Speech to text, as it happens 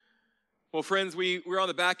Well, friends, we're on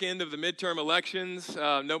the back end of the midterm elections.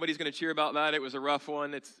 Nobody's going to cheer about that. It was a rough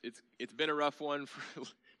one. It's been a rough one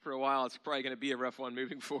for a while. It's probably going to be a rough one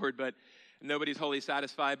moving forward, but nobody's wholly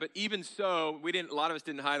satisfied. But even so, a lot of us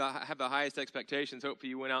didn't have the highest expectations.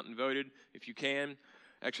 Hopefully you went out and voted. If you can,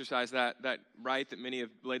 exercise that right that many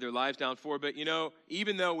have laid their lives down for. But,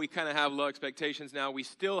 even though we kind of have low expectations now, we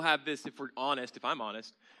still have this, if I'm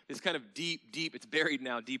honest, this kind of deep, it's buried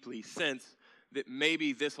now deeply sense that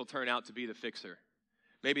maybe this will turn out to be the fixer.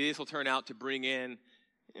 Maybe this will turn out to bring in,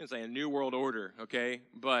 a new world order, okay?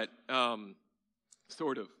 But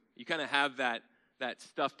sort of. You kind of have that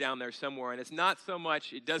stuff down there somewhere, and it's not so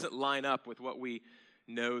much, it doesn't line up with what we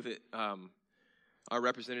know that our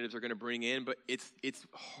representatives are going to bring in, but it's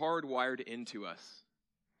hardwired into us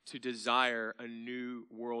to desire a new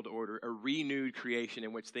world order, a renewed creation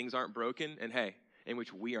in which things aren't broken, and hey, in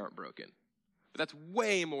which we aren't broken. But that's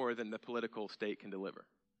way more than the political state can deliver.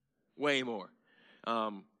 Way more.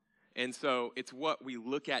 And so it's what we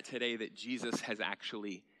look at today that Jesus has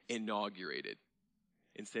actually inaugurated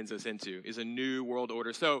and sends us into, is a new world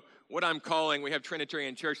order. So what I'm calling, we have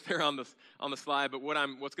Trinitarian Church there on the slide, but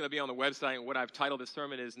what's going to be on the website and what I've titled this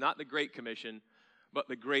sermon is not the Great Commission, but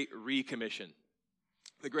the Great Recommission.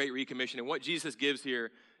 The Great Recommission. And what Jesus gives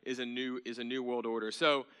here is a new world order.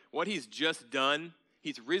 So what he's just done,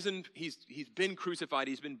 he's risen, he's been crucified,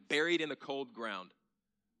 he's been buried in the cold ground,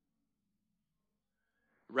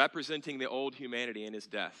 representing the old humanity in his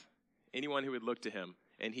death. Anyone who would look to him.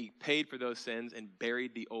 And he paid for those sins and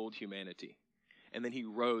buried the old humanity. And then he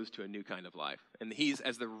rose to a new kind of life. And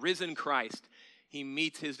as the risen Christ, he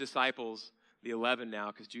meets his disciples, the 11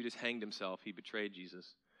 now, because Judas hanged himself. He betrayed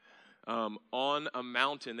Jesus. On a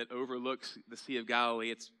mountain that overlooks the Sea of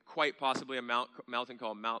Galilee. It's quite possibly a mountain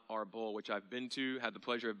called Mount Arbol, which I've been to, had the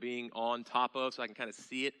pleasure of being on top of, so I can kind of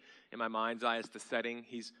see it in my mind's eye as the setting.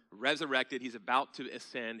 He's resurrected. He's about to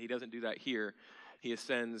ascend. He doesn't do that here. He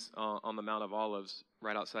ascends on the Mount of Olives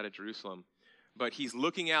right outside of Jerusalem. But he's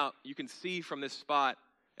looking out. You can see from this spot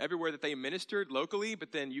everywhere that they ministered locally,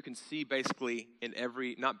 but then you can see you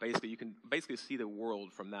can basically see the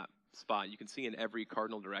world from that spot. You can see in every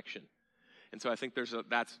cardinal direction. And so I think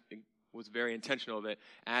was very intentional that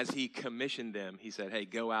as he commissioned them, he said, hey,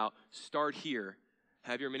 go out, start here,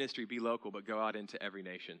 have your ministry be local, but go out into every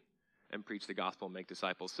nation and preach the gospel and make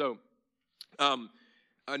disciples. So,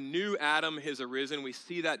 a new Adam has arisen. We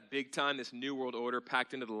see that big time, this new world order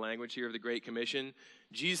packed into the language here of the Great Commission.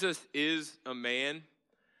 Jesus is a man,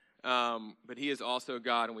 but he is also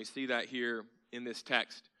God, and we see that here in this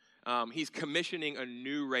text. He's commissioning a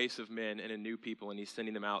new race of men and a new people, and he's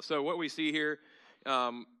sending them out. So what we see here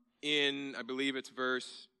in, I believe it's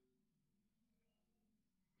verse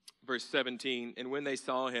 17, and when they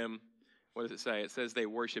saw him, what does it say? It says they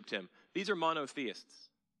worshiped him. These are monotheists,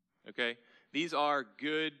 okay? These are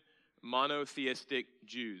good monotheistic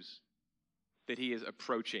Jews that he is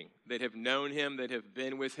approaching, that have known him, that have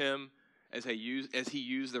been with him as he used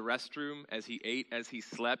the restroom, as he ate, as he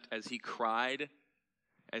slept, as he cried,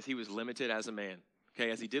 as he was limited as a man.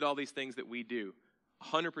 Okay, as he did all these things that we do,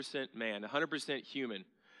 100% man, 100% human.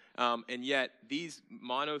 And yet these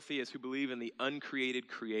monotheists who believe in the uncreated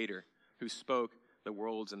creator who spoke the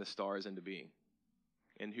worlds and the stars into being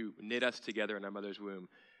and who knit us together in our mother's womb,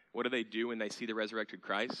 what do they do when they see the resurrected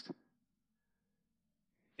Christ?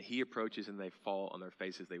 He approaches and they fall on their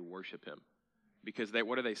faces. They worship him. Because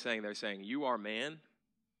what are they saying? They're saying, you are man,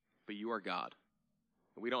 but you are God.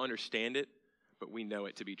 We don't understand it, but we know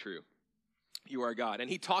it to be true. You are God. And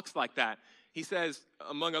he talks like that. He says,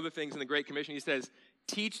 among other things in the Great Commission, he says,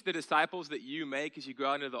 teach the disciples that you make as you go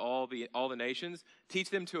out into all the nations. Teach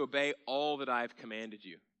them to obey all that I have commanded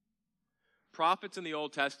you. Prophets in the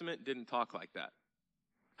Old Testament didn't talk like that.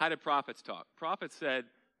 How did prophets talk? Prophets said,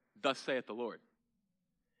 thus saith the Lord.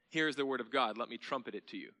 Here's the word of God. Let me trumpet it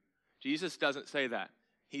to you. Jesus doesn't say that.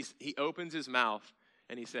 He opens his mouth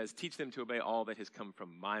and he says, teach them to obey all that has come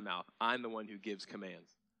from my mouth. I'm the one who gives commands.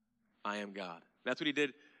 I am God. That's what he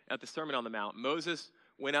did at the Sermon on the Mount. Moses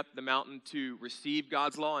went up the mountain to receive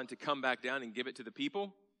God's law and to come back down and give it to the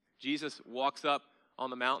people. Jesus walks up on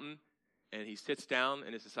the mountain and he sits down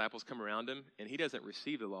and his disciples come around him and he doesn't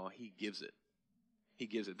receive the law. He gives it. He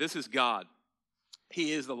gives it. This is God.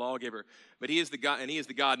 He is the lawgiver, but he is the God, and he is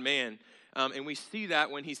the God-man. And we see that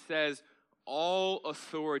when he says, all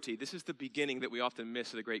authority. This is the beginning that we often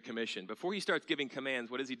miss of the Great Commission. Before he starts giving commands,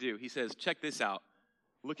 what does he do? He says, check this out.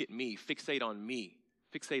 Look at me. Fixate on me.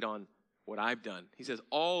 Fixate on what I've done. He says,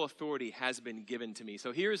 all authority has been given to me.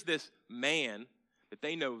 So here's this man that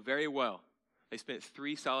they know very well. They spent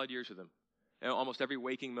 3 solid years with him. And almost every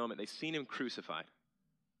waking moment, they've seen him crucified.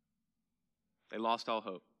 They lost all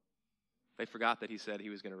hope. They forgot that he said he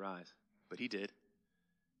was going to rise, but he did.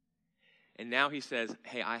 And now he says,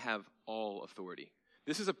 hey, I have all authority.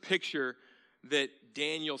 This is a picture that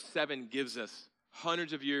Daniel 7 gives us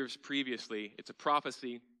hundreds of years previously. It's a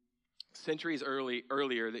prophecy centuries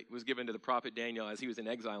earlier that was given to the prophet Daniel as he was in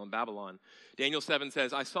exile in Babylon. Daniel 7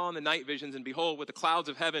 says, I saw in the night visions, and behold, with the clouds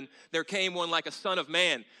of heaven, there came one like a son of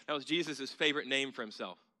man. That was Jesus' favorite name for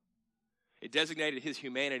himself. It designated his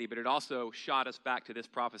humanity, but it also shot us back to this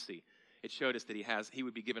prophecy. It showed us that he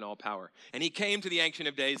would be given all power. And he came to the Ancient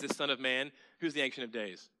of Days, this Son of Man. Who's the Ancient of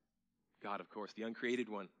Days? God, of course, the uncreated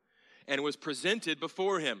one. And was presented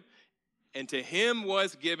before him. And to him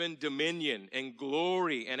was given dominion and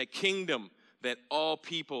glory and a kingdom that all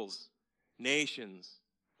peoples, nations,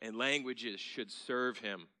 and languages should serve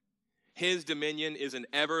him. His dominion is an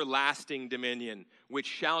everlasting dominion which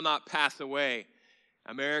shall not pass away.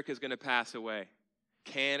 America's going to pass away.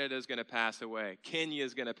 Canada's going to pass away.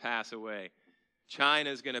 Kenya's going to pass away.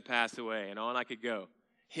 China's going to pass away. And on I could go.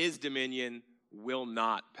 His dominion will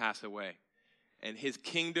not pass away. And his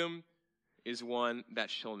kingdom is one that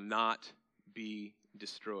shall not be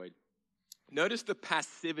destroyed. Notice the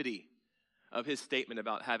passivity of his statement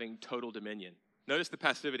about having total dominion. Notice the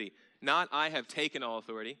passivity. Not I have taken all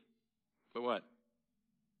authority, but what?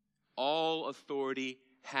 All authority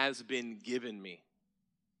has been given me.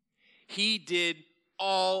 He did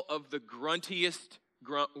all of the gruntiest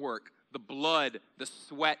grunt work, the blood, the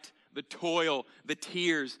sweat, the toil, the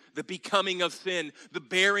tears, the becoming of sin, the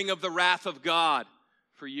bearing of the wrath of God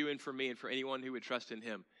for you and for me and for anyone who would trust in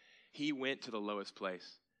him. He went to the lowest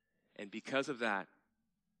place. And because of that,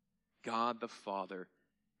 God the Father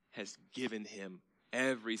has given him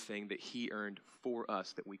everything that he earned for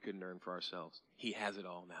us that we couldn't earn for ourselves. He has it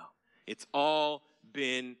all now. It's all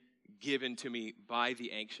been given to me by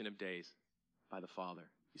the Ancient of Days, by the Father.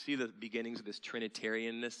 You see the beginnings of this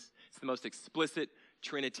Trinitarianness? It's the most explicit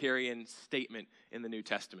Trinitarian statement in the New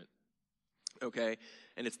Testament. Okay?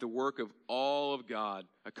 And it's the work of all of God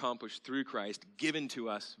accomplished through Christ, given to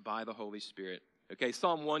us by the Holy Spirit. Okay,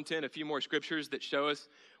 Psalm 110, a few more scriptures that show us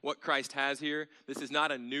what Christ has here. This is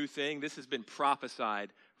not a new thing. This has been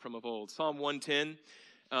prophesied from of old. Psalm 110,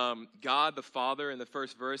 God the Father, in the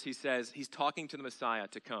first verse, he says, he's talking to the Messiah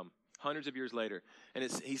to come, hundreds of years later. And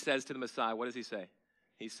he says to the Messiah, what does he say?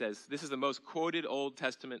 He says, this is the most quoted Old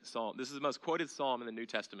Testament psalm. This is the most quoted psalm in the New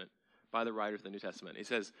Testament by the writers of the New Testament. He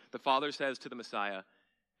says, the Father says to the Messiah,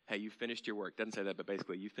 hey, you finished your work. Doesn't say that, but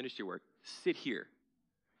basically, you finished your work. Sit here.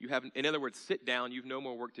 You have, in other words, sit down. You've no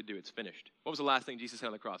more work to do. It's finished. What was the last thing Jesus said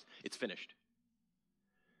on the cross? It's finished.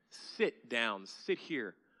 Sit down. Sit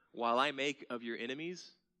here while I make of your enemies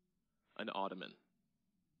an ottoman,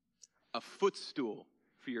 a footstool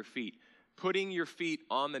for your feet. Putting your feet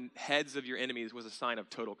on the heads of your enemies was a sign of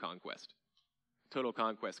total conquest. Total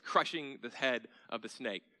conquest. Crushing the head of the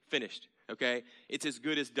snake. Finished. Okay? It's as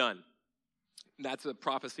good as done. That's a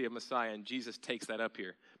prophecy of Messiah, and Jesus takes that up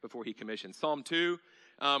here before he commissions. Psalm 2,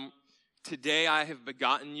 today I have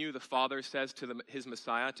begotten you, the Father says to his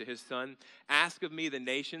Messiah, to his Son. Ask of me the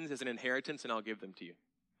nations as an inheritance, and I'll give them to you.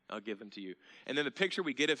 I'll give them to you. And then the picture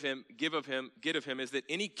we get of him is that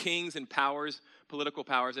any kings and powers, political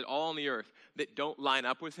powers, that all on the earth that don't line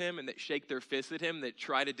up with him and that shake their fists at him, that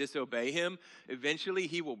try to disobey him, eventually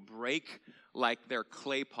he will break like their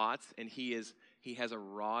clay pots, and he has a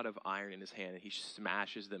rod of iron in his hand, and he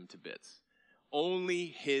smashes them to bits. Only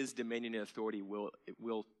his dominion and authority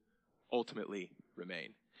will ultimately remain.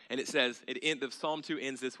 And it says, the Psalm 2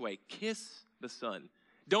 ends this way, kiss the Son.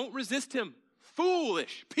 Don't resist him.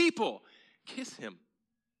 Foolish people, kiss him,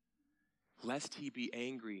 lest he be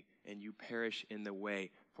angry and you perish in the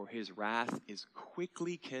way, for his wrath is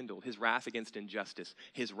quickly kindled. His wrath against injustice,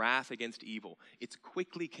 his wrath against evil. It's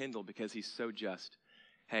quickly kindled because he's so just.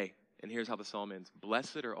 Hey, and here's how the psalm ends.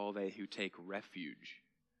 Blessed are all they who take refuge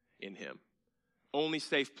in him. Only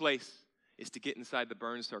safe place is to get inside the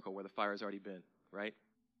burn circle where the fire's already been, right?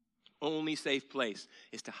 Only safe place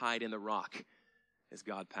is to hide in the rock as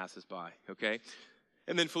God passes by, okay?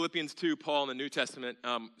 And then Philippians 2, Paul in the New Testament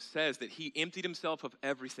says that he emptied himself of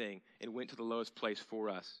everything and went to the lowest place for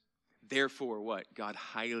us. Therefore, what? God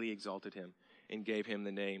highly exalted him and gave him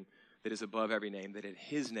the name that is above every name, that at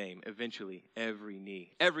his name, eventually, every knee,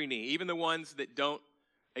 even the ones that don't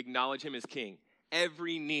acknowledge him as king,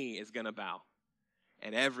 every knee is going to bow.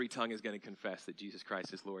 And every tongue is going to confess that Jesus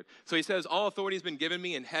Christ is Lord. So he says, all authority has been given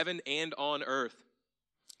me in heaven and on earth.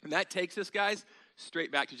 And that takes us, guys,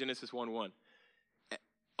 straight back to Genesis 1:1.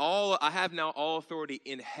 I have now all authority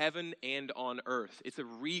in heaven and on earth. It's a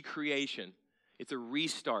recreation. It's a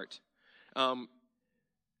restart.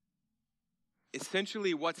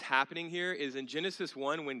 essentially what's happening here is in Genesis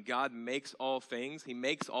 1, when God makes all things, he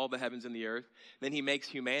makes all the heavens and the earth, then he makes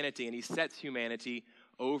humanity, and he sets humanity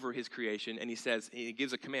over his creation, and he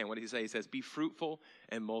gives a command. What does he say? He says, be fruitful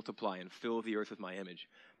and multiply and fill the earth with my image.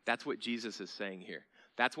 That's what Jesus is saying here.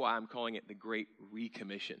 That's why I'm calling it the Great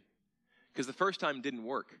Recommission. Because the first time didn't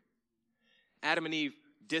work. Adam and Eve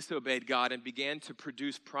disobeyed God and began to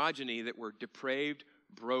produce progeny that were depraved,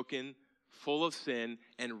 broken, full of sin,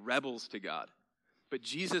 and rebels to God. But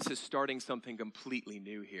Jesus is starting something completely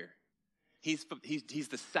new here. He's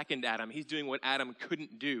the second Adam. He's doing what Adam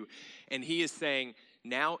couldn't do. And he is saying,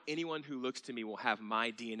 now anyone who looks to me will have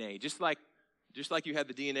my DNA. Just like you had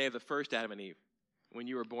the DNA of the first Adam and Eve when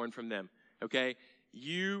you were born from them. Okay?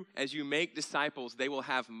 You, as you make disciples, they will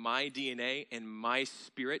have my DNA and my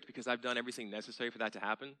spirit, because I've done everything necessary for that to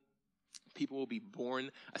happen. People will be born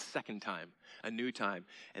a second time, a new time,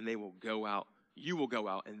 and they will go out. You will go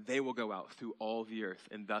out, and they will go out through all the earth,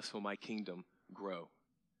 and thus will my kingdom grow.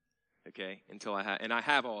 Okay? Until I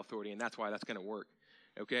have all authority, and that's why that's going to work.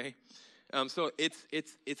 Okay? So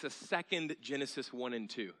it's a second Genesis 1 and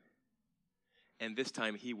 2. And this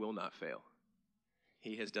time he will not fail.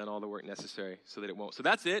 He has done all the work necessary so that it won't. So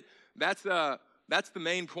that's it. That's the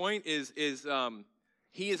main point is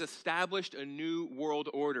he has established a new world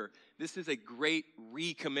order. This is a great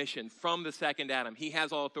recommission from the second Adam. He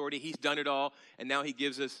has all authority. He's done it all. And now he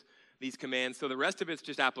gives us these commands. So the rest of it's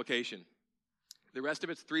just application. The rest of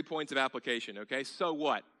it's 3 points of application, okay? So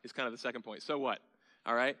what is kind of the second point. So what?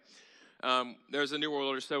 All right? There's a new world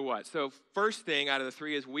order, so what? So first thing out of the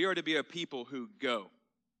 3 is we are to be a people who go.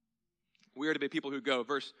 We are to be people who go.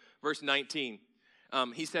 Verse 19,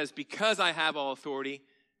 he says, because I have all authority,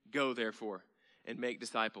 go therefore and make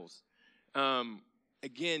disciples.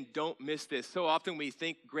 Again, don't miss this. So often we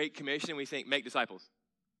think Great Commission and we think make disciples.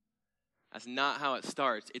 That's not how it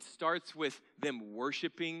starts. It starts with them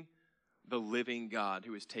worshiping the living God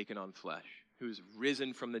who has taken on flesh, who has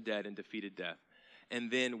risen from the dead and defeated death. And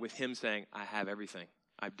then with him saying, I have everything.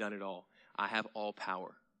 I've done it all. I have all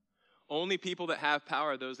power. Only people that have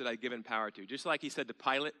power are those that I've given power to. Just like he said to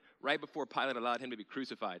Pilate, right before Pilate allowed him to be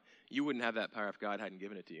crucified, you wouldn't have that power if God hadn't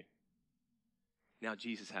given it to you. Now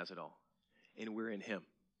Jesus has it all, and we're in him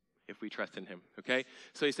if we trust in him, okay?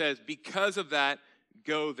 So he says, because of that,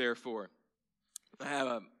 go therefore. I have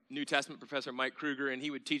a New Testament professor, Mike Kruger, and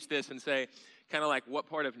he would teach this and say, kind of like, what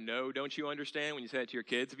part of no don't you understand when you say that to your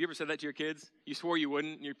kids? Have you ever said that to your kids? You swore you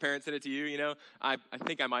wouldn't, and your parents said it to you, you know? I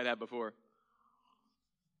think I might have before.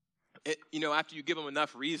 After you give them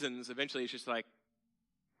enough reasons, eventually it's just like,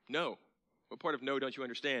 no. What part of no don't you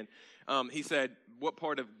understand? He said, what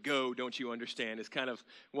part of go don't you understand is kind of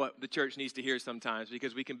what the church needs to hear sometimes,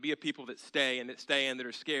 because we can be a people that stay and that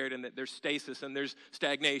are scared, and that there's stasis and there's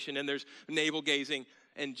stagnation and there's navel gazing.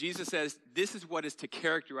 And Jesus says, this is what is to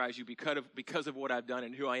characterize you because of what I've done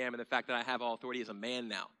and who I am and the fact that I have all authority as a man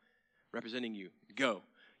now, representing you. Go.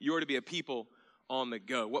 You are to be a people on the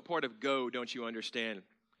go. What part of go don't you understand?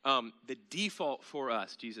 The default for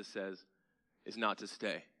us, Jesus says, is not to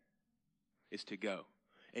stay. Is to go.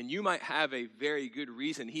 And you might have a very good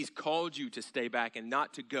reason. He's called you to stay back and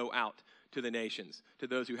not to go out to the nations, to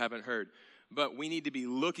those who haven't heard. But we need to be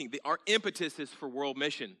looking. Our impetus is for world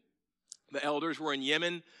mission. The elders were in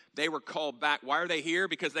Yemen. They were called back. Why are they here?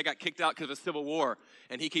 Because they got kicked out because of a civil war.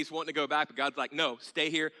 And he keeps wanting to go back, but God's like, no, stay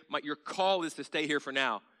here. Your call is to stay here for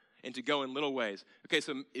now and to go in little ways. Okay,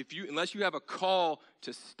 so unless you have a call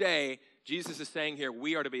to stay, Jesus is saying here,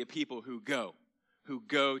 we are to be a people who go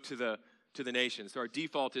to the nations. So our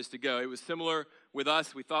default is to go. It was similar with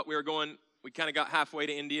us. We thought we kind of got halfway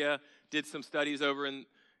to India, did some studies over in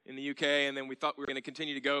the UK, and then we thought we were going to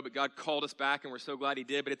continue to go, but God called us back, and we're so glad he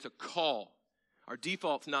did, but it's a call. Our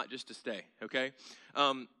default's not just to stay, okay?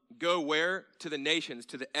 Go where? To the nations,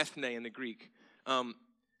 to the ethne in the Greek.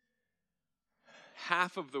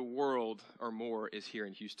 Half of the world or more is here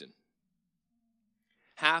in Houston.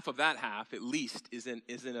 Half of that half, at least, is in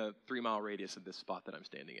a 3-mile radius of this spot that I'm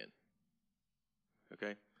standing in.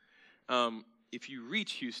 Okay? If you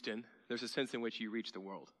reach Houston, there's a sense in which you reach the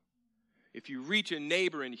world. If you reach a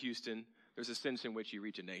neighbor in Houston, there's a sense in which you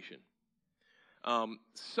reach a nation.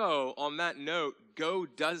 So, on that note, go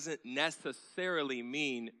doesn't necessarily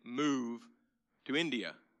mean move to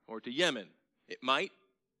India or to Yemen. It might,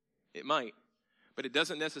 but it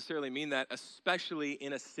doesn't necessarily mean that, especially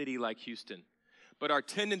in a city like Houston. But our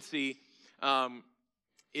tendency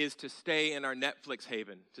is to stay in our Netflix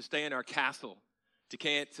haven, to stay in our castle,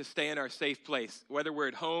 to stay in our safe place, whether we're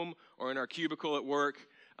at home or in our cubicle at work.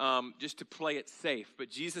 just to play it safe. But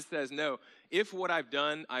Jesus says, no, if what I've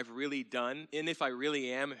done, I've really done, and if I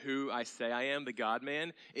really am who I say I am, the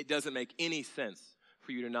God-man, it doesn't make any sense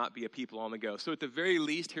for you to not be a people on the go. So at the very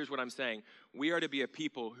least, here's what I'm saying. We are to be a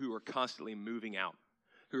people who are constantly moving out,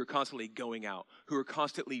 who are constantly going out, who are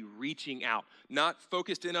constantly reaching out, not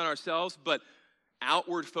focused in on ourselves, but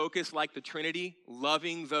outward focus like the Trinity,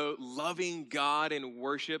 loving God in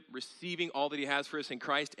worship, receiving all that he has for us in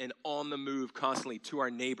Christ, and on the move constantly to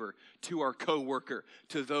our neighbor, to our coworker,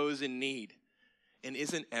 to those in need. And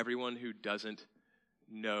isn't everyone who doesn't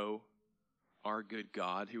know our good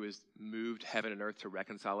God, who has moved heaven and earth to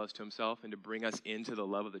reconcile us to himself and to bring us into the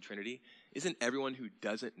love of the Trinity, isn't everyone who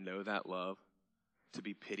doesn't know that love to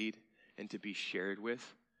be pitied and to be shared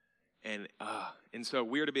with? And so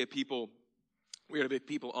we are to be a people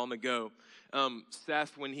on the go.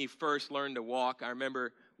 Seth, when he first learned to walk, I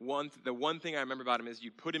remember the one thing I remember about him is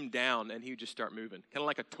you'd put him down and he would just start moving. Kind of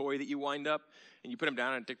like a toy that you wind up and you put him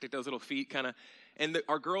down and tick those little feet kind of. And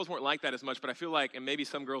our girls weren't like that as much, but I feel like, and maybe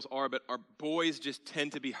some girls are, but our boys just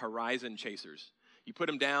tend to be horizon chasers. You put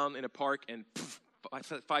him down in a park and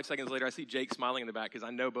 5 seconds later, I see Jake smiling in the back because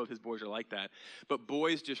I know both his boys are like that. But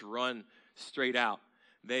boys just run straight out.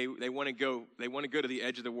 They want to go to the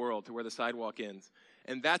edge of the world, to where the sidewalk ends.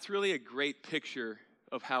 And that's really a great picture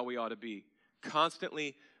of how we ought to be.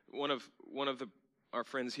 Constantly, one of our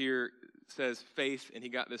friends here says faith, and he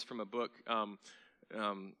got this from a book,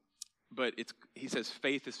 but he says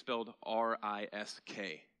faith is spelled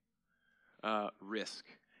R-I-S-K, risk.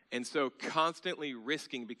 And so constantly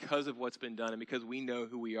risking because of what's been done and because we know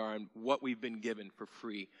who we are and what we've been given for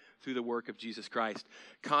free through the work of Jesus Christ.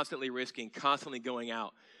 Constantly risking, constantly going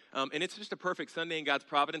out. And it's just a perfect Sunday in God's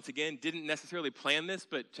providence. Again, didn't necessarily plan this,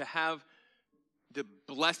 but to have the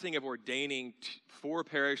blessing of ordaining 4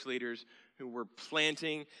 parish leaders who were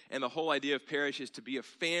planting, and the whole idea of parish is to be a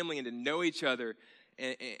family and to know each other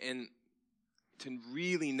and to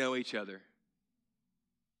really know each other.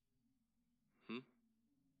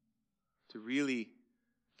 To really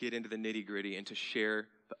get into the nitty-gritty and to share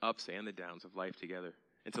the ups and the downs of life together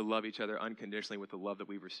and to love each other unconditionally with the love that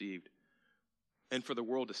we've received. And for the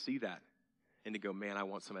world to see that and to go, man, I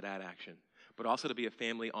want some of that action. But also to be a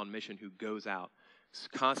family on mission who goes out,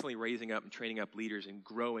 constantly raising up and training up leaders and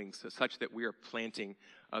growing such that we are planting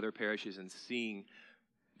other parishes and seeing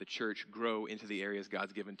the church grow into the areas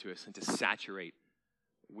God's given to us and to saturate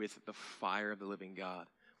with the fire of the living God,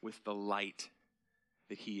 with the light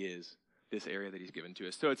that he is, this area that he's given to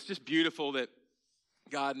us. So it's just beautiful that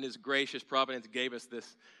God in his gracious providence gave us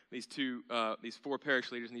these 4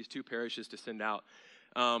 parish leaders and these 2 parishes to send out.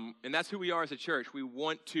 And that's who we are as a church. We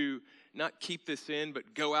want to not keep this in,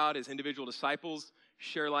 but go out as individual disciples,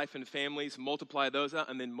 share life in families, multiply those out,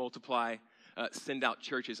 and then send out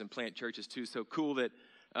churches and plant churches too. So cool that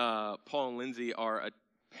Paul and Lindsay are a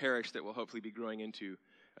parish that will hopefully be growing into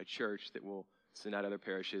a church that will send out other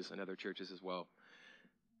parishes and other churches as well.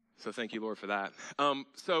 So thank you, Lord, for that.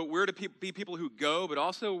 So we're to be people who go, but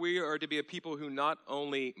also we are to be a people who not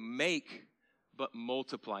only make, but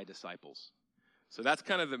multiply disciples. So that's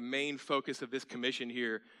kind of the main focus of this commission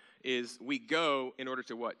here is we go in order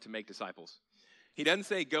to what? To make disciples. He doesn't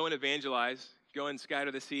say go and evangelize, go and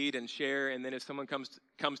scatter the seed and share, and then if someone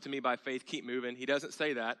comes to me by faith, keep moving. He doesn't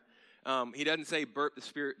say that. He doesn't say burp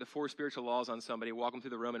the 4 spiritual laws on somebody, walk them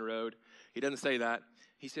through the Roman road. He doesn't say that.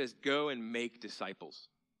 He says go and make disciples.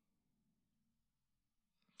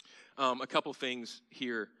 A couple things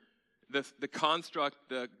here. The construct,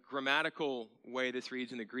 the grammatical way this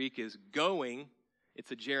reads in the Greek is going. It's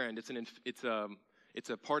a gerund. It's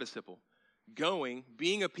a participle. Going,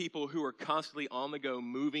 being a people who are constantly on the go,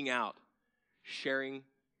 moving out, sharing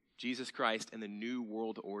Jesus Christ and the new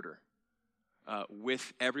world order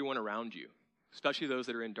with everyone around you, especially those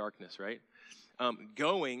that are in darkness, right?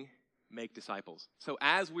 Going, make disciples. So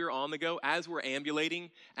as we're on the go, as we're ambulating,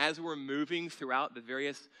 as we're moving throughout the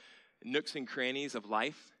various nooks and crannies of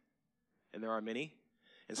life, and there are many,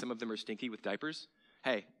 and some of them are stinky with diapers.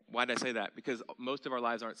 Hey, why did I say that? Because most of our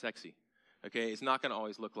lives aren't sexy, okay? It's not going to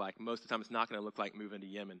always look like, most of the time it's not going to look like moving to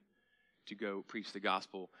Yemen to go preach the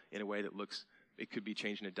gospel in a way that it could be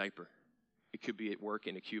changing a diaper. It could be at work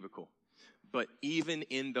in a cubicle. But even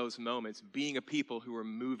in those moments, being a people who are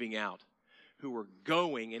moving out, who are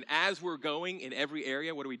going, and as we're going in every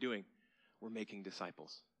area, what are we doing? We're making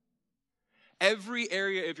disciples. Every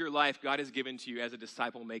area of your life God has given to you as a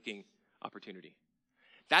disciple-making opportunity.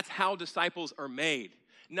 That's how disciples are made.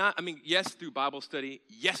 Yes, through Bible study,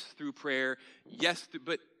 yes, through prayer,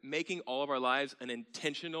 but making all of our lives an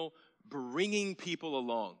intentional, bringing people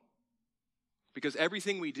along. Because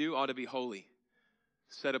everything we do ought to be holy,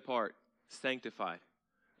 set apart, sanctified,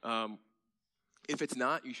 If it's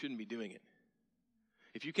not, you shouldn't be doing it.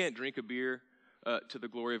 If you can't drink a beer to the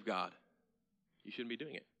glory of God, you shouldn't be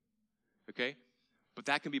doing it, okay? But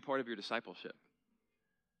that can be part of your discipleship.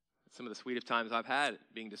 Some of the sweetest times I've had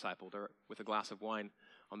being discipled are with a glass of wine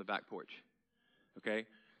on the back porch, okay?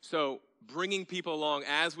 So bringing people along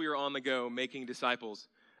as we are on the go, making disciples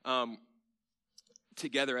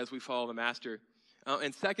together as we follow the Master.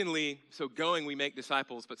 And secondly, so going, we make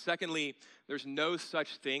disciples. But secondly, there's no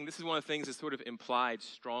such thing. This is one of the things that's sort of implied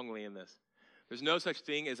strongly in this. There's no such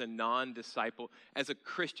thing as a non-disciple, as a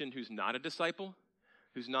Christian who's not a disciple,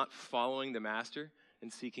 who's not following the Master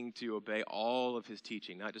and seeking to obey all of his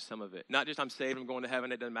teaching, not just some of it. Not just I'm saved, I'm going to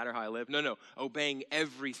heaven, it doesn't matter how I live. No, obeying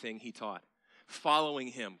everything he taught, following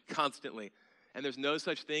him constantly. And there's no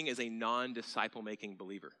such thing as a non-disciple-making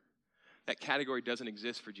believer. That category doesn't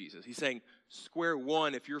exist for Jesus. He's saying, square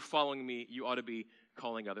one, if you're following me, you ought to be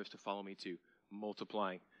calling others to follow me too,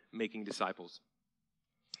 multiplying, making disciples.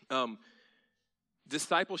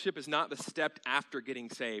 Discipleship is not the step after getting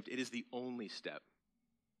saved. It is the only step.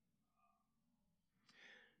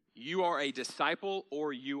 You are a disciple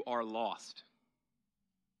or you are lost.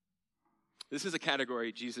 This is a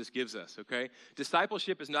category Jesus gives us, okay?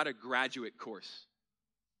 Discipleship is not a graduate course.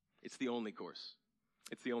 It's the only course.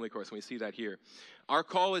 It's the only course, and we see that here. Our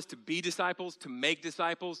call is to be disciples, to make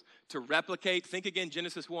disciples, to replicate. Think again,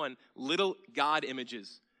 Genesis 1, little God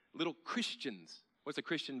images, little Christians. What's a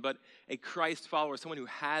Christian but a Christ follower, someone who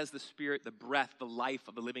has the Spirit, the breath, the life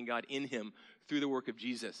of the living God in him through the work of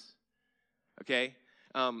Jesus, okay?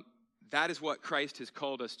 That is what Christ has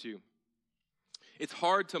called us to. It's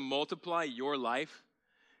hard to multiply your life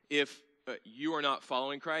if you are not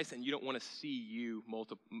following Christ and you don't want to see you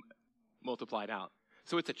multiplied out.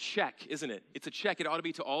 So it's a check, isn't it? It's a check. It ought to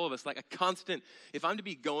be to all of us, like a constant. If I'm to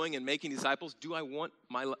be going and making disciples, do I want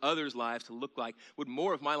my others' lives to look like? Would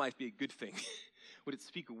more of my life be a good thing? Would it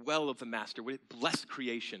speak well of the Master? Would it bless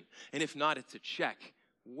creation? And if not, it's a check.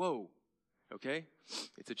 Whoa, okay?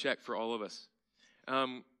 It's a check for all of us.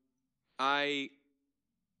 I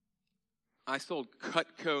sold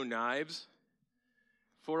Cutco knives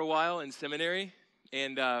for a while in seminary,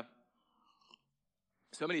 and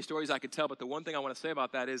so many stories I could tell, but the one thing I want to say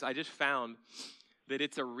about that is I just found that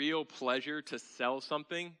it's a real pleasure to sell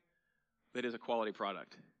something that is a quality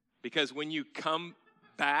product. Because when you come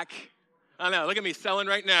back, I know, look at me selling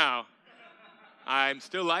right now. I'm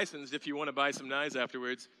still licensed if you want to buy some knives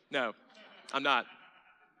afterwards. No, I'm not.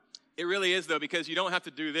 It really is, though, because you don't have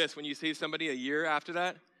to do this when you see somebody a year after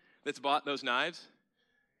that that's bought those knives.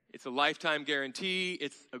 It's a lifetime guarantee.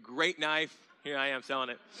 It's a great knife. Here I am selling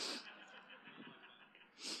it.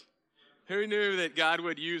 Who knew that God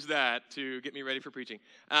would use that to get me ready for preaching?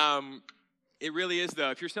 It really is, though.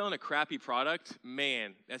 If you're selling a crappy product,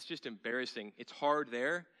 man, that's just embarrassing. It's hard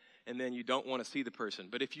there, and then you don't want to see the person.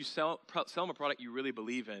 But if you sell them a product you really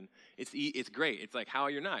believe in, it's great. It's like, how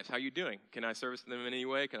are your knives? How are you doing? Can I service them in any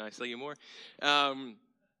way? Can I sell you more? And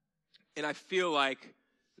I feel like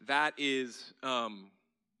that is, a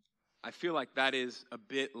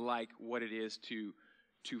bit like what it is to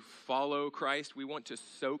follow Christ. We want to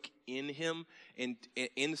soak in him and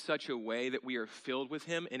in such a way that we are filled with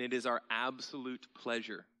him, and it is our absolute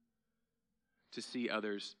pleasure to see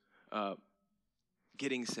others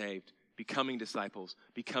getting saved, becoming disciples,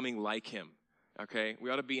 becoming like him, okay? We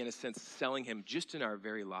ought to be, in a sense, selling him just in our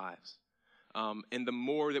very lives. And the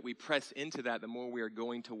more that we press into that, the more we are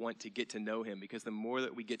going to want to get to know him, because the more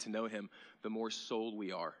that we get to know him, the more sold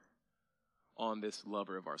we are on this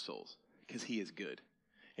lover of our souls, because he is good.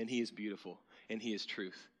 And he is beautiful, and he is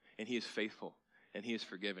truth, and he is faithful, and he is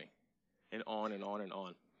forgiving, and on and on and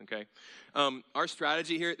on, okay? Our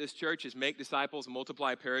strategy here at this church is make disciples,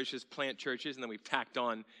 multiply parishes, plant churches, and then we've tacked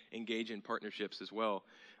on engage in partnerships as well.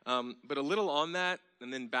 But a little on that,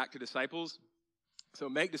 and then back to disciples. So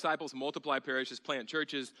make disciples, multiply parishes, plant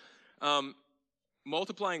churches.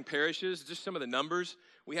 Multiplying parishes, just some of the numbers.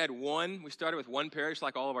 We started with one parish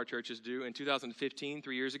like all of our churches do in 2015,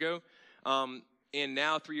 3 years ago. And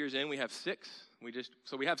now 3 years in, we have 6.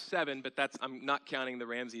 So we have 7, but I'm not counting the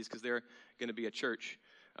Ramseys because they're going to be a church,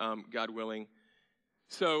 God willing.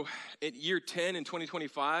 So at year 10 in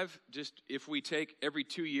 2025, just if we take every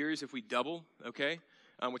 2 years, if we double, okay,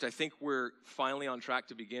 which I think we're finally on track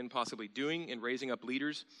to begin possibly doing and raising up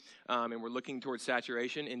leaders, and we're looking towards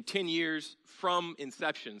saturation. In 10 years from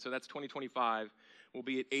inception, so that's 2025, we'll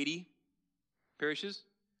be at 80 parishes.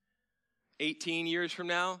 18 years from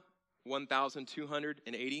now,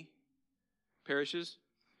 1,280 parishes.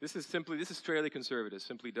 This is fairly conservative,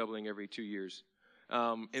 simply doubling every 2 years.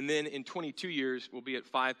 And then in 22 years, we'll be at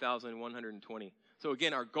 5,120. So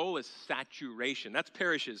again, our goal is saturation. That's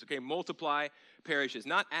parishes, okay? Multiply parishes,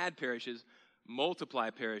 not add parishes, multiply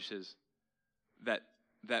parishes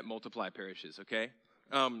that multiply parishes, okay?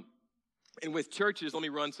 And with churches, let me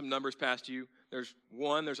run some numbers past you. There's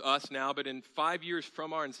us now, but in 5 years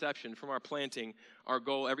from our inception, from our planting, our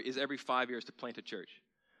goal is every 5 years to plant a church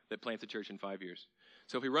that plants a church in 5 years.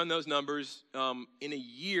 So if we run those numbers in a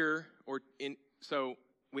year, so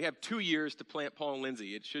we have 2 years to plant Paul and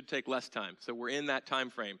Lindsay. It should take less time. So we're in that time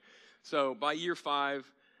frame. So by year 5,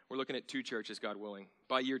 we're looking at 2 churches, God willing.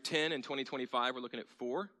 By year 10 in 2025, we're looking at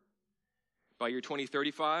 4. By year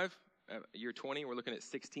 2035, year 20, we're looking at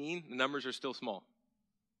 16. The numbers are still small.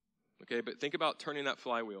 Okay, but think about turning that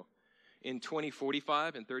flywheel. In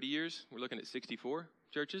 2045, in 30 years, we're looking at 64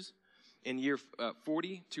 churches. In year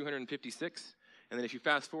 40, 256. And then if you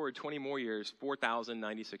fast forward 20 more years,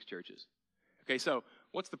 4,096 churches. Okay, so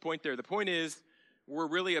what's the point there? The point is we're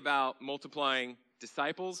really about multiplying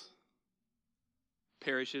disciples,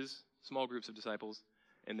 parishes, small groups of disciples,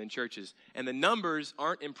 and then churches. And the numbers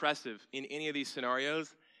aren't impressive in any of these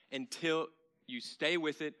scenarios until you stay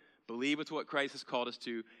with it, believe it's what Christ has called us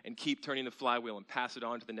to, and keep turning the flywheel and pass it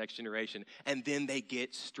on to the next generation. And then they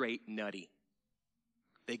get straight nutty.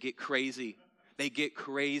 They get crazy. They get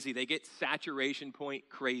crazy. They get saturation point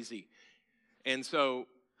crazy. And so,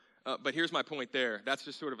 but here's my point there. That's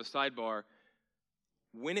just sort of a sidebar.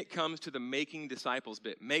 When it comes to the making disciples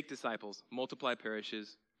bit, make disciples, multiply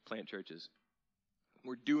parishes, plant churches.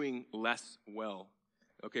 We're doing less well.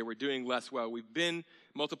 Okay, we're doing less well. We've been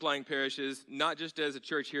multiplying parishes, not just as a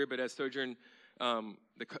church here, but as Sojourn,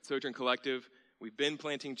 the Sojourn Collective. We've been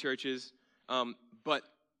planting churches, but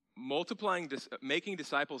making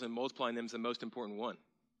disciples and multiplying them is the most important one.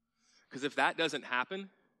 Because if that doesn't happen,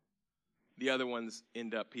 the other ones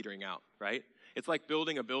end up petering out, right? It's like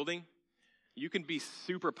building a building. You can be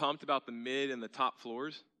super pumped about the mid and the top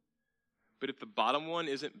floors, but if the bottom one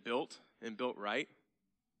isn't built and built right,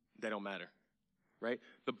 they don't matter, right?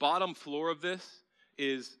 The bottom floor of this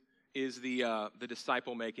is the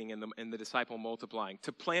disciple making and the disciple multiplying.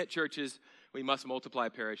 To plant churches, we must multiply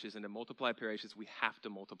parishes, and to multiply parishes, we have to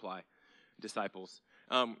multiply disciples.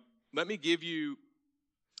 Let me give you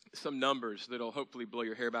some numbers that'll hopefully blow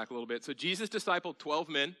your hair back a little bit. So Jesus discipled 12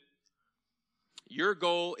 men. Your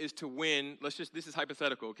goal is to win, this is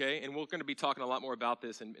hypothetical, okay? And we're going to be talking a lot more about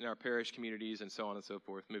this in our parish communities and so on and so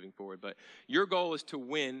forth moving forward. But your goal is to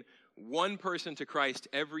win one person to Christ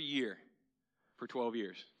every year for 12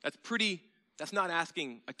 years. That's not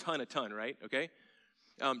asking a ton, right? Okay?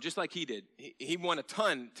 Just like he did. He won a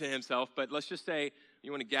ton to himself, but let's just say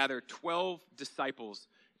you want to gather 12 disciples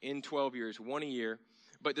in 12 years, one a year,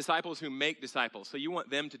 but disciples who make disciples. So you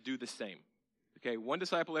want them to do the same. Okay, one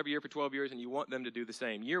disciple every year for 12 years, and you want them to do the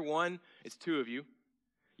same. Year 1, it's 2 of you.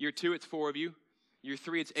 Year 2, it's 4 of you. Year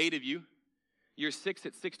 3, it's 8 of you. Year 6,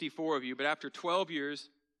 it's 64 of you. But after 12 years,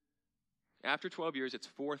 it's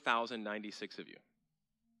 4,096 of you.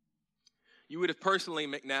 You would have personally,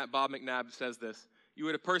 Bob McNabb says this, you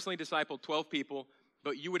would have personally discipled 12 people,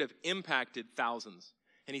 but you would have impacted thousands.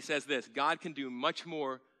 And he says this, God can do much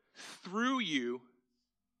more through you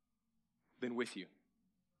than with you.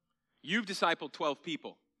 You've discipled 12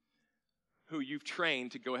 people who you've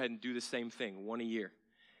trained to go ahead and do the same thing, one a year.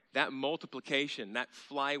 That multiplication, that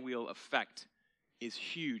flywheel effect is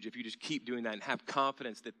huge if you just keep doing that and have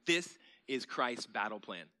confidence that this is Christ's battle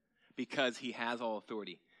plan because he has all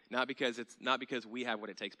authority. Not because we have what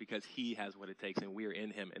it takes, because he has what it takes and we're in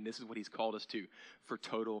him. And this is what he's called us to for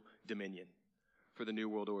total dominion, for the New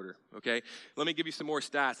World Order, okay? Let me give you some more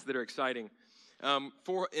stats that are exciting.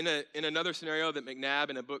 In another scenario that McNabb,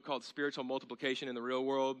 in a book called Spiritual Multiplication in the Real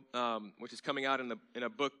World, which is coming out in a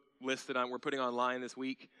book list that we're putting online this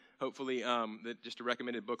week, hopefully, just a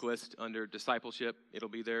recommended book list under discipleship, it'll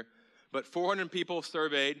be there. But 400 people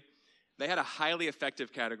surveyed, they had a highly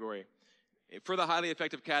effective category. For the highly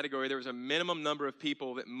effective category, there was a minimum number of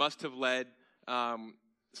people that must have led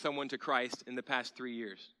someone to Christ in the past 3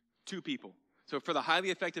 years. 2 people. So for the highly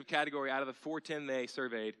effective category, out of the 410 they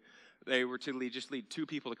surveyed, they were to lead 2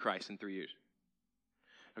 people to Christ in 3 years.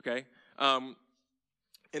 Okay? And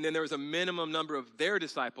then there was a minimum number of their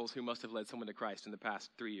disciples who must have led someone to Christ in the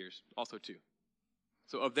past 3 years, also 2.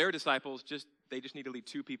 So of their disciples, they just need to lead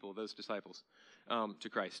 2 people, those disciples, to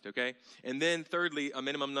Christ, okay? And then thirdly, a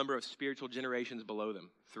minimum number of spiritual generations below them,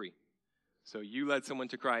 3. So you led someone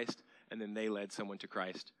to Christ, and then they led someone to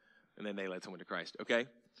Christ, and then they led someone to Christ, okay?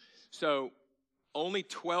 So only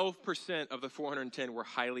 12% of the 410 were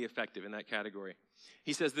highly effective in that category.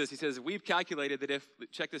 He says this, we've calculated that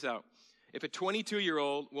check this out, If a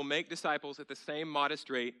 22-year-old will make disciples at the same modest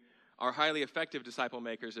rate our highly effective disciple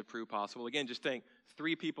makers have proved possible, again, just think,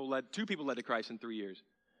 two people led to Christ in 3 years.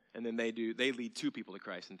 And then they lead 2 people to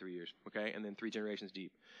Christ in 3 years, okay? And then 3 generations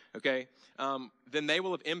deep, okay? Then they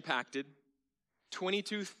will have impacted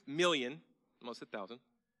 22 million, almost 1,000,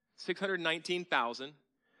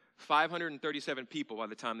 619,537 people by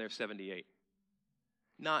the time they're 78.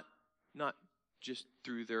 Not just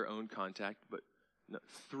through their own contact, but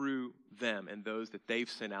through them and those that they've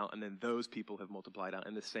sent out, and then those people have multiplied out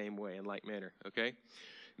in the same way, in like manner, okay?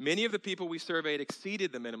 Many of the people we surveyed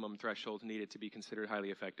exceeded the minimum thresholds needed to be considered highly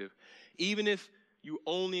effective. Even if you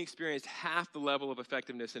only experienced half the level of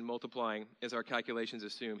effectiveness in multiplying, as our calculations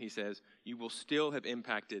assume, he says, you will still have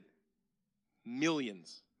impacted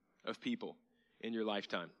millions of people in your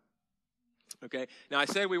lifetime. Okay? Now, I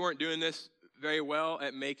said we weren't doing this very well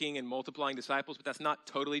at making and multiplying disciples, but that's not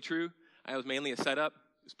totally true. It was mainly a setup.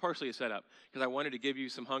 It was partially a setup because I wanted to give you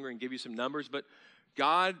some hunger and give you some numbers, but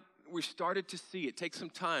God, we started to see, it takes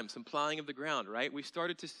some time, some plowing of the ground, right? We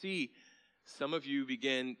started to see some of you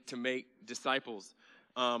begin to make disciples,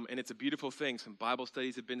 and it's a beautiful thing. Some Bible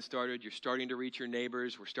studies have been started. You're starting to reach your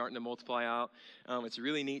neighbors. We're starting to multiply out. It's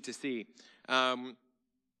really neat to see.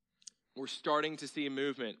 We're starting to see a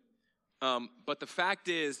movement. But the fact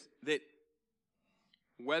is that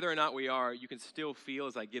whether or not we are, you can still feel,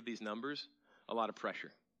 as I give these numbers, a lot of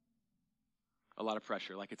pressure. A lot of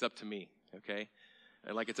pressure, like it's up to me, okay?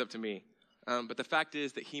 Like it's up to me. But the fact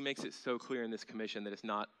is that he makes it so clear in this commission that it's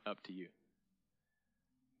not up to you.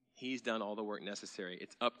 He's done all the work necessary.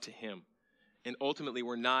 It's up to him. And ultimately,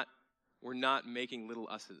 we're not making little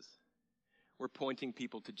us's. We're pointing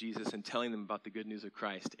people to Jesus and telling them about the good news of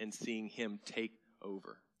Christ and seeing him take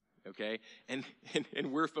over, okay? And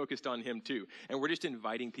we're focused on him too. And we're just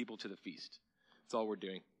inviting people to the feast. That's all we're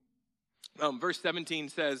doing. Verse 17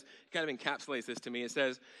 says, kind of encapsulates this to me. It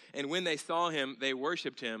says, and when they saw him, they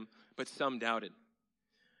worshiped him, but some doubted.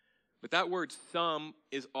 But that word some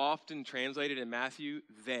is often translated in Mathew,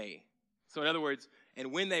 they. So in other words,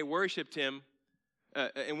 and when they worshiped him,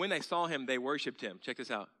 and when they saw him, they worshiped him. Check this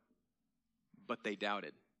out. But they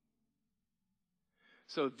doubted.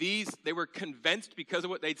 So they were convinced because of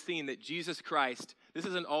what they'd seen that Jesus Christ, this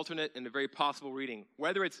is an alternate and a very possible reading.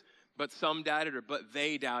 Whether it's but some doubted or but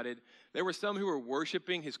they doubted, there were some who were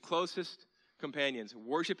worshiping his closest companions,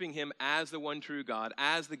 worshiping him as the one true God,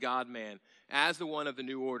 as the God-man, as the one of the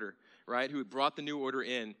new order, right, who had brought the new order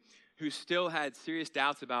in, who still had serious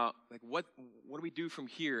doubts about, like, what do we do from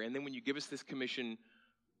here? And then when you give us this commission,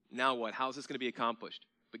 now what? How is this going to be accomplished?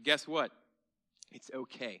 But guess what? It's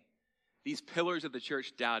okay. These pillars of the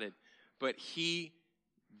church doubted, but he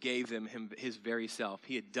gave them his very self.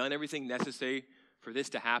 He had done everything necessary for this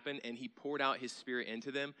to happen, and he poured out his Spirit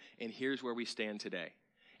into them, and here's where we stand today.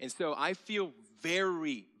 And so I feel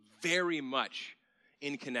very, very much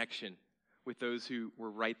in connection with those who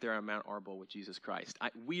were right there on Mount Arbel with Jesus Christ.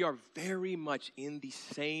 We are very much in the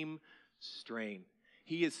same strain.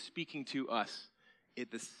 He is speaking to us in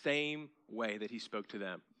the same way that he spoke to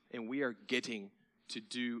them, and we are getting to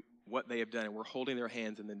do what they have done, and we're holding their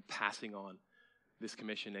hands and then passing on this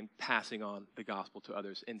commission and passing on the gospel to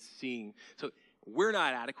others and seeing. So we're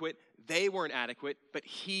not adequate. They weren't adequate, but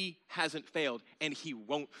he hasn't failed, and he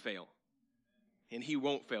won't fail. And he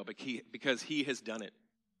won't fail because he has done it.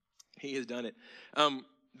 He has done it. The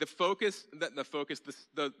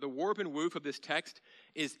warp and woof of this text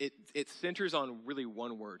is it centers on really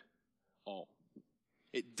one word, all.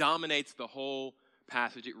 It dominates the whole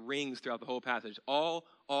passage. It rings throughout the whole passage. All,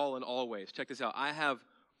 and always. Check this out. I have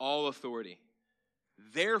all authority.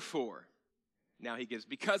 Therefore, now he gives,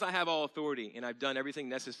 because I have all authority and I've done everything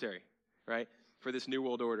necessary, right, for this new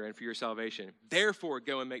world order and for your salvation. Therefore,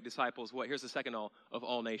 go and make disciples, what? Here's the second all, of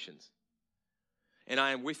all nations. And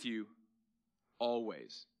I am with you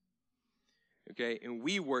always. Okay, and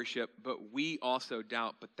we worship, but we also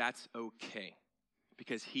doubt, but that's okay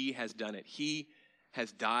because he has done it. He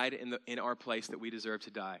has died in our place that we deserve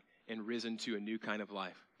to die and risen to a new kind of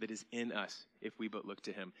life that is in us if we but look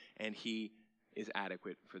to him. And he is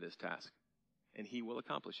adequate for this task. And he will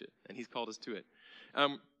accomplish it. And he's called us to it.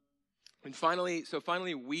 And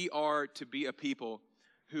finally, we are to be a people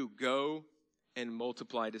who go and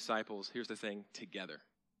multiply disciples. Here's the thing, together.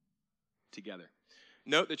 Together.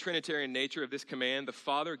 Note the Trinitarian nature of this command. The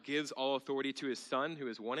Father gives all authority to his Son who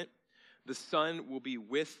has won it. The Son will be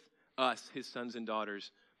with us, his sons and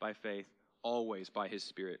daughters, by faith, always by his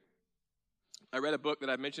Spirit. I read a book that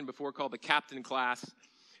I've mentioned before called The Captain Class,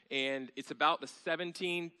 and it's about the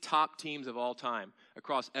 17 top teams of all time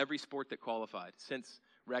across every sport that qualified, since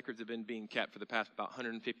records have been being kept for the past about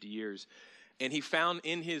 150 years. And he found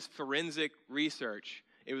in his forensic research,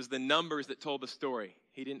 it was the numbers that told the story.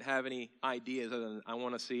 He didn't have any ideas other than, I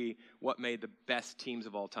want to see what made the best teams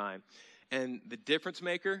of all time. And the difference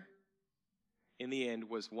maker, in the end,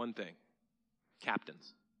 was one thing: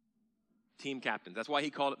 captains. Team captains. That's why he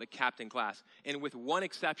called it the captain class. And with one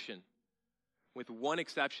exception,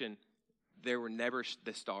 they were never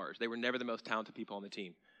the stars. They were never the most talented people on the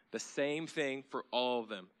team. The same thing for all of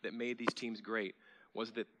them that made these teams great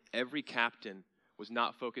was that every captain was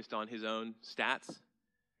not focused on his own stats.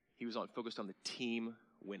 He was focused on the team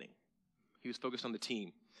winning. He was focused on the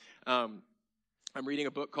team. I'm reading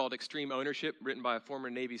a book called Extreme Ownership, written by a former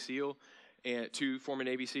Navy SEAL and two former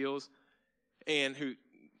Navy SEALs, and who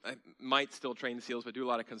might still train the SEALs, but do a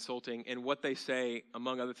lot of consulting. And what they say,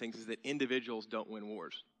 among other things, is that individuals don't win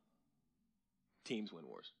wars. Teams win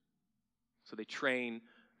wars. So they train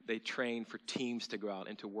for teams to go out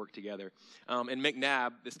and to work together. And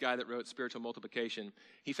McNabb, this guy that wrote Spiritual Multiplication,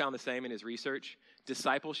 he found the same in his research.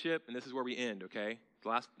 Discipleship, and this is where we end, okay?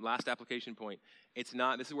 Last application point. This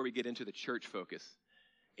is where we get into the church focus.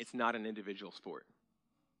 It's not an individual sport.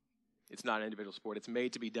 It's not an individual sport. It's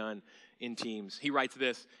made to be done in teams. He writes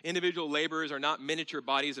this: individual laborers are not miniature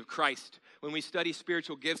bodies of Christ. When we study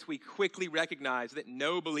spiritual gifts, we quickly recognize that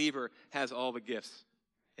no believer has all the gifts.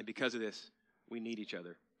 And because of this, we need each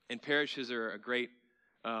other. And parishes are a great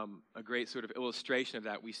sort of illustration of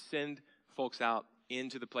that. We send folks out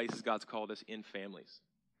into the places God's called us in families.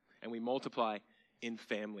 And we multiply in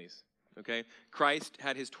families, okay? Christ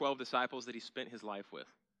had his 12 disciples that he spent his life with.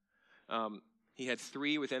 He had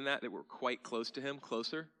 3 within that were quite close to him,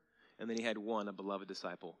 closer. And then he had 1, a beloved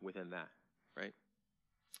disciple, within that, right?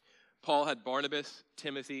 Paul had Barnabas,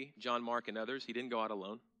 Timothy, John Mark, and others. He didn't go out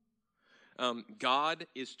alone. God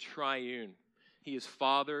is triune. He is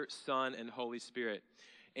Father, Son, and Holy Spirit.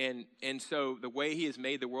 And so the way he has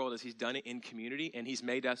made the world is he's done it in community, and he's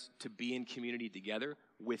made us to be in community together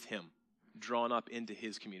with him, drawn up into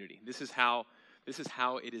his community. This is how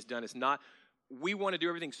it is done. It's not, we want to do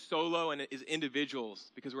everything solo and as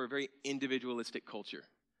individuals because we're a very individualistic culture.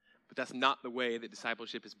 But that's not the way that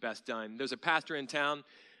discipleship is best done. There's a pastor in town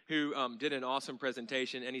who did an awesome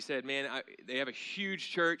presentation, and he said, man, they have a huge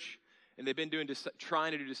church, and they've been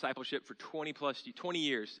trying to do discipleship for 20 years, 20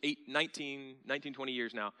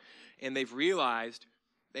 years now. And they've realized,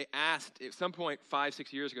 they asked, at some point 7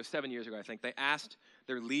 years ago, I think, they asked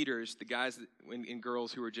their leaders, the guys and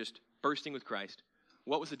girls who were just bursting with Christ,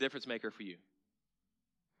 what was the difference maker for you?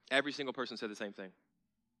 Every single person said the same thing.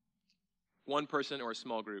 One person or a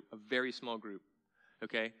small group, a very small group,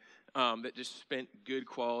 okay, that just spent good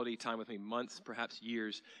quality time with me, months, perhaps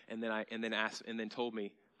years, and then told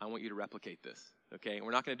me, I want you to replicate this, okay? And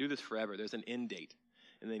we're not going to do this forever. There's an end date,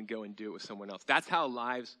 and then go and do it with someone else. That's how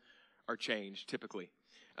lives are changed, typically.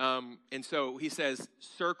 And so he says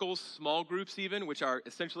circles, small groups even, which are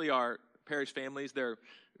essentially our parish families. They're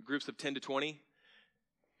groups of 10 to 20.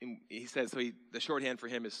 And he says, the shorthand for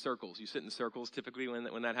him is circles. You sit in circles typically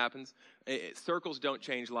when that happens. Circles don't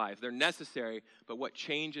change lives. They're necessary, but what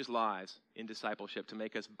changes lives in discipleship to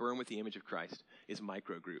make us burn with the image of Christ is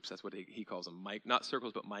micro groups. That's what he calls them. Not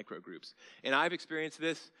circles, but micro groups. And I've experienced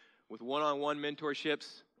this with one-on-one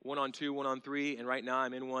mentorships, 1-on-2, 1-on-3, and right now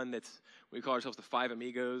I'm in one we call ourselves the 5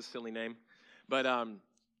 Amigos, silly name. But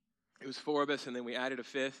it was 4 of us, and then we added a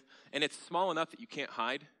 5th. And it's small enough that you can't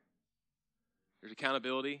hide. There's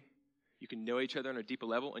accountability. You can know each other on a deeper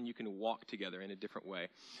level, and you can walk together in a different way.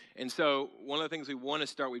 And so one of the things we want to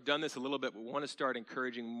start, we've done this a little bit, but we want to start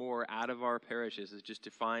encouraging more out of our parishes is just to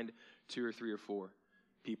find 2 or 3 or 4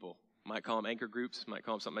 people. Might call them anchor groups, might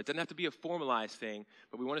call them something. It doesn't have to be a formalized thing,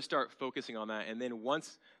 but we want to start focusing on that. And then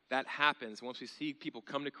once that happens, once we see people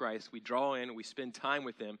come to Christ, we draw in, we spend time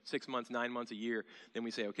with them, 6 months, 9 months, a year, then we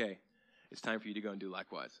say, okay, it's time for you to go and do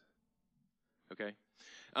likewise. Okay?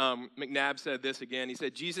 McNabb said this again. He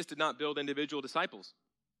said, Jesus did not build individual disciples.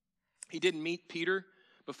 He didn't meet Peter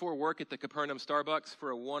before work at the Capernaum Starbucks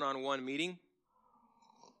for a one-on-one meeting,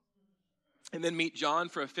 and then meet John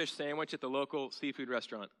for a fish sandwich at the local seafood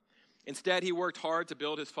restaurant. Instead, he worked hard to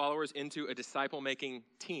build his followers into a disciple-making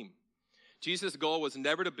team. Jesus' goal was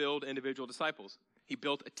never to build individual disciples. He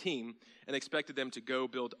built a team and expected them to go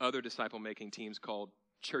build other disciple-making teams called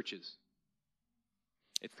churches.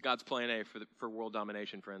 It's God's plan A for world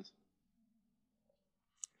domination, friends.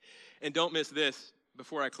 And don't miss this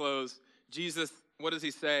before I close. Jesus, what does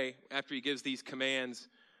he say after he gives these commands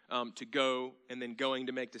to go and then going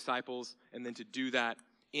to make disciples and then to do that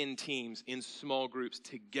in teams, in small groups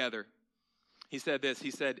together? He said this.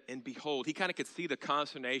 He said, and behold, he kind of could see the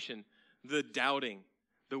consternation, the doubting,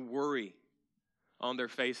 the worry on their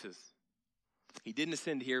faces. He didn't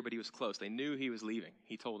ascend here, but he was close. They knew he was leaving.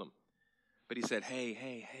 He told them. But he said,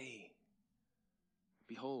 hey,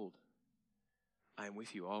 behold, I am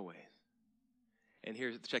with you always. And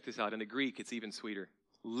check this out. In the Greek, it's even sweeter.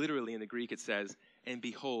 Literally in the Greek, it says, and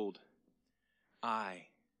behold, I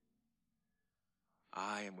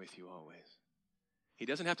am with you always. He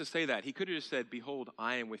doesn't have to say that. He could have just said, behold,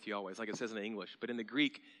 I am with you always, like it says in the English. But in the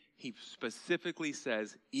Greek, he specifically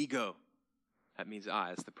says, ego. That means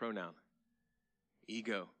I. It's the pronoun.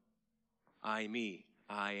 Ego. I, me.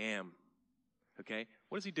 I am. Okay?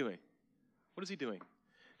 What is he doing? What is he doing?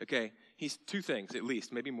 Okay, he's two things at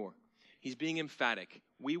least, maybe more. He's being emphatic.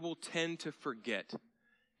 We will tend to forget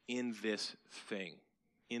in this thing,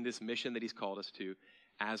 in this mission that he's called us to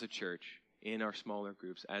as a church, in our smaller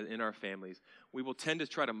groups, in our families. We will tend to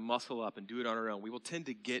try to muscle up and do it on our own. We will tend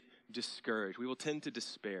to get discouraged. We will tend to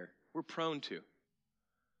despair. We're prone to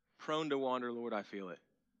wander, Lord, I feel it.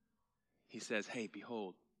 He says, hey,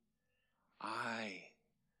 behold,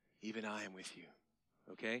 even I am with you.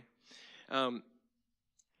 Okay?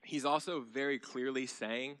 He's also very clearly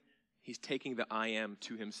saying he's taking the I am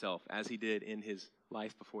to himself, as he did in his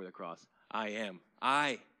life before the cross. I am.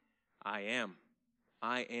 I am.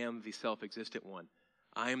 I am the self-existent one.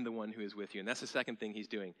 I am the one who is with you. And that's the second thing he's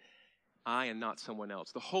doing. I am not someone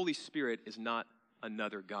else. The Holy Spirit is not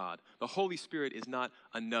another God. The Holy Spirit is not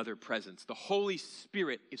another presence. The Holy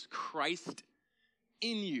Spirit is Christ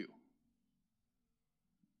in you.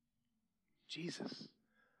 Jesus,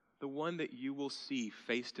 the one that you will see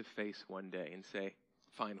face to face one day and say,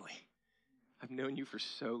 finally, I've known you for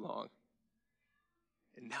so long,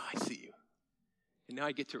 and now I see you. And now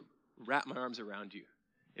I get to wrap my arms around you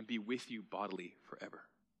and be with you bodily forever.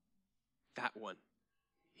 That one,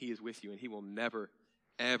 he is with you, and he will never,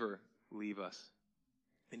 ever leave us.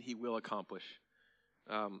 And he will accomplish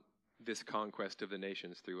this conquest of the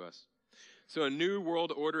nations through us. So a new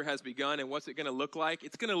world order has begun, and what's it going to look like?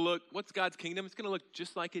 What's God's kingdom? It's going to look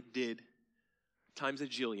just like it did times a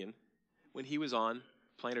jillion when he was on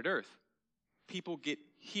planet Earth. People get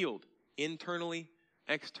healed internally,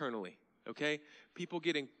 externally, okay? People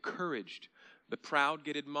get encouraged. The proud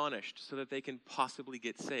get admonished so that they can possibly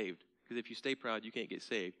get saved. Because if you stay proud, you can't get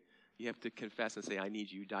saved. You have to confess and say, I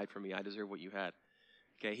need you. You died for me. I deserve what you had.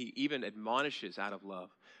 Okay? He even admonishes out of love.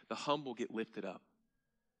 The humble get lifted up.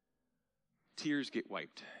 Tears get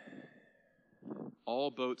wiped.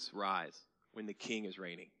 All boats rise when the king is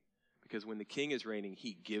reigning. Because when the king is reigning,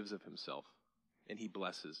 he gives of himself and he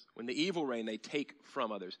blesses. When the evil reign, they take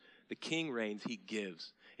from others. The king reigns, he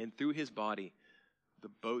gives. And through his body, the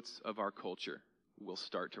boats of our culture will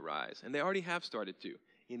start to rise. And they already have started to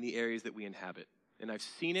in the areas that we inhabit. And I've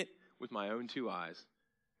seen it with my own two eyes,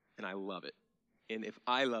 and I love it. And if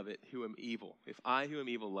I love it, who am evil, if I who am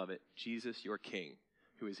evil love it, Jesus, your king,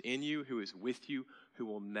 who is in you, who is with you, who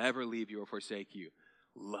will never leave you or forsake you,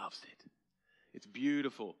 loves it. It's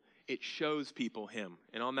beautiful. It shows people him.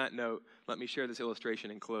 And on that note, let me share this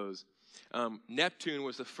illustration and close. Neptune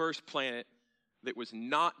was the first planet that was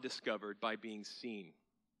not discovered by being seen.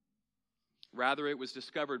 Rather, it was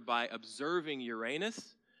discovered by observing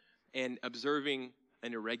Uranus and observing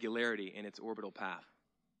an irregularity in its orbital path.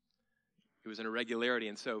 It was an irregularity,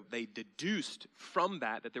 and so they deduced from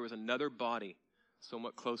that there was another body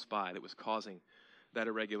somewhat close by that was causing that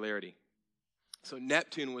irregularity. So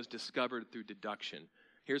Neptune was discovered through deduction.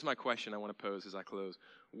 Here's my question I want to pose as I close.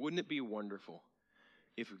 Wouldn't it be wonderful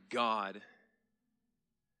if God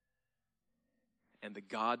and the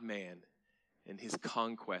God-man and his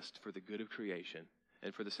conquest for the good of creation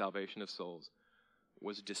and for the salvation of souls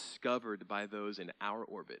was discovered by those in our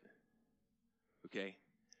orbit, okay,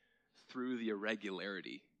 through the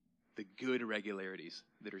irregularity, the good irregularities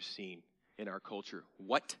that are seen in our culture?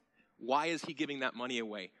 What? Why is he giving that money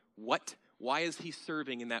away? What? Why is he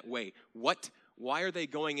serving in that way? What? Why are they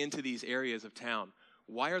going into these areas of town?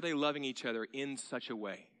 Why are they loving each other in such a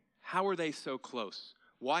way? How are they so close?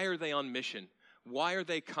 Why are they on mission? Why are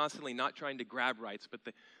they constantly not trying to grab rights, but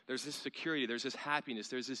there's this security, there's this happiness,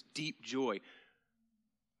 there's this deep joy?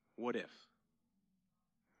 What if?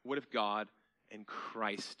 What if God and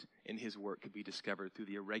Christ and his work could be discovered through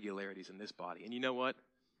the irregularities in this body? And you know what?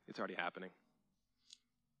 It's already happening.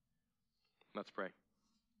 Let's pray.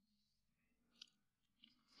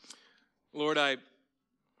 Lord,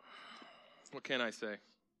 what can I say?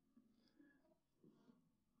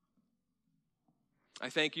 I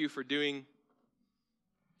thank you for doing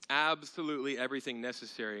absolutely everything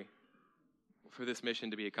necessary for this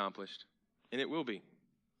mission to be accomplished. And it will be.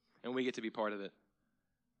 And we get to be part of it.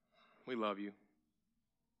 We love you.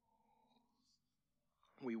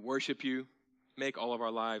 We worship you. Make all of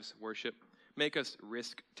our lives worship. Make us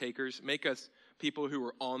risk takers. Make us people who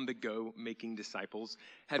are on the go making disciples,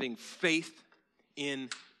 having faith in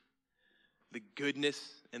the goodness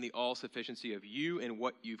and the all-sufficiency of you and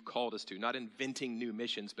what you've called us to, not inventing new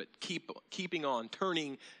missions, but keeping on,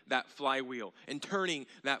 turning that flywheel and turning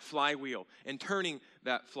that flywheel and turning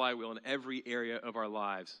that flywheel in every area of our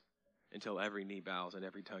lives until every knee bows and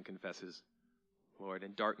every tongue confesses, Lord,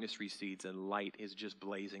 and darkness recedes and light is just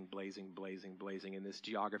blazing, blazing, blazing, blazing in this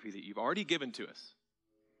geography that you've already given to us.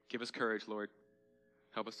 Give us courage, Lord.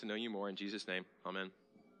 Help us to know you more. In Jesus' name, amen.